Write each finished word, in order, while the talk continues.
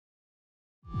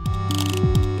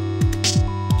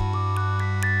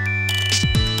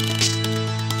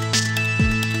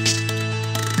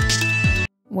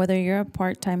Whether you're a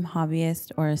part-time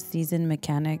hobbyist or a seasoned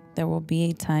mechanic, there will be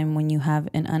a time when you have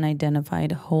an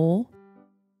unidentified hole,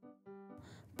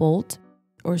 bolt,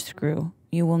 or screw.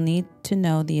 You will need to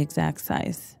know the exact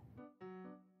size.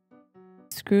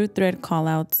 Screw thread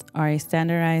callouts are a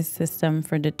standardized system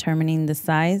for determining the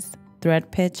size,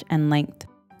 thread pitch, and length.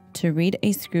 To read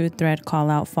a screw thread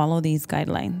callout, follow these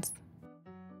guidelines.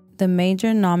 The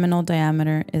major nominal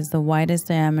diameter is the widest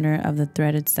diameter of the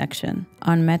threaded section.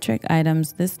 On metric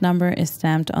items, this number is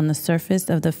stamped on the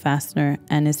surface of the fastener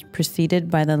and is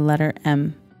preceded by the letter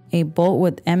M. A bolt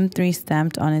with M3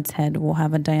 stamped on its head will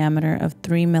have a diameter of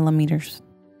 3 millimeters.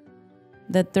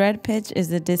 The thread pitch is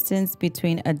the distance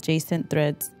between adjacent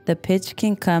threads. The pitch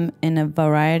can come in a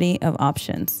variety of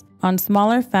options. On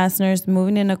smaller fasteners,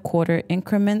 moving in a quarter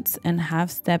increments and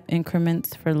half-step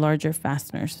increments for larger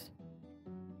fasteners.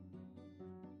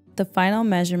 The final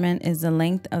measurement is the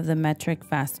length of the metric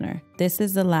fastener. This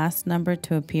is the last number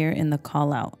to appear in the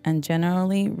callout and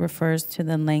generally refers to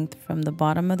the length from the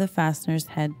bottom of the fastener's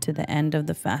head to the end of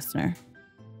the fastener.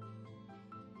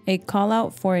 A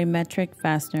callout for a metric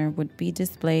fastener would be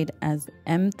displayed as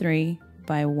M3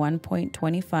 by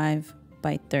 1.25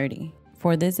 by 30.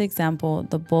 For this example,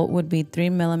 the bolt would be 3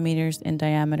 millimeters in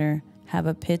diameter, have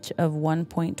a pitch of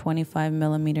 1.25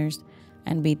 millimeters,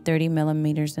 and be 30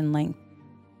 millimeters in length.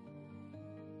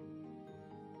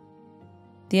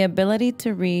 The ability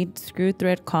to read screw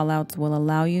thread callouts will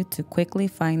allow you to quickly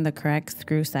find the correct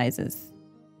screw sizes.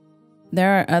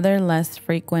 There are other less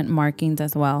frequent markings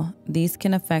as well. These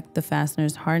can affect the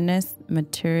fastener's hardness,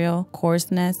 material,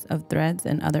 coarseness of threads,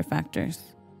 and other factors.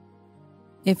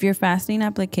 If your fastening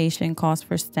application calls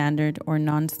for standard or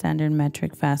non-standard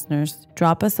metric fasteners,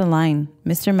 drop us a line.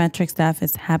 Mr. Metric staff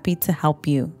is happy to help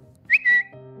you.